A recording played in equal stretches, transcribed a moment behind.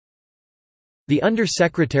The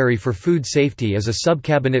Under-Secretary for Food Safety is a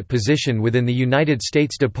subcabinet position within the United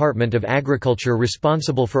States Department of Agriculture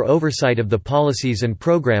responsible for oversight of the policies and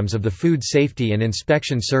programs of the Food Safety and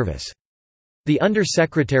Inspection Service. The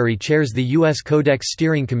Under-Secretary chairs the U.S. Codex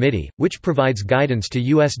Steering Committee, which provides guidance to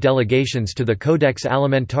U.S. delegations to the Codex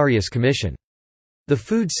Alimentarius Commission. The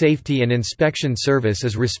Food Safety and Inspection Service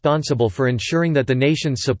is responsible for ensuring that the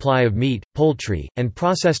nation's supply of meat, poultry, and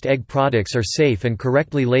processed egg products are safe and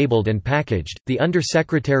correctly labeled and packaged. The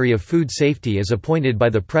Under-Secretary of Food Safety is appointed by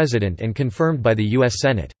the President and confirmed by the U.S.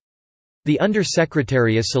 Senate. The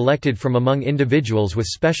Under-Secretary is selected from among individuals with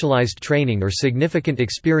specialized training or significant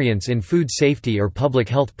experience in food safety or public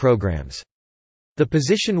health programs. The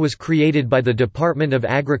position was created by the Department of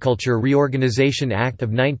Agriculture Reorganization Act of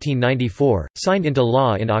 1994, signed into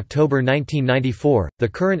law in October 1994. The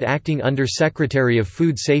current acting Under-Secretary of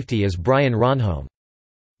Food Safety is Brian Ronholm.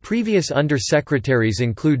 Previous Under-Secretaries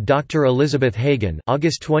include Dr. Elizabeth Hagan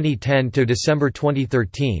 (August 2010 to December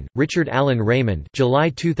 2013), Richard Allen Raymond (July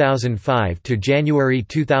 2005 to January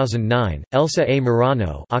 2009), Elsa A.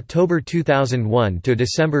 Marano (October 2001 to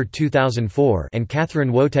December 2004), and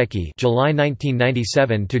Catherine Wotecki (July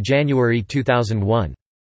 1997 to January 2001).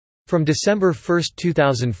 From December 1,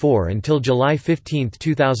 2004 until July 15,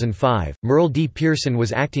 2005, Merle D. Pearson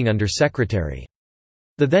was acting Under-Secretary.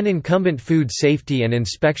 The then incumbent Food Safety and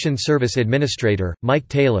Inspection Service Administrator, Mike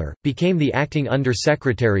Taylor, became the acting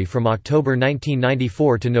Under-Secretary from October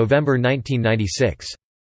 1994 to November 1996.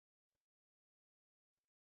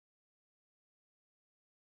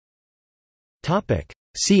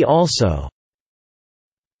 See also: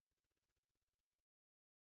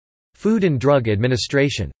 Food and Drug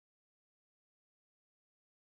Administration.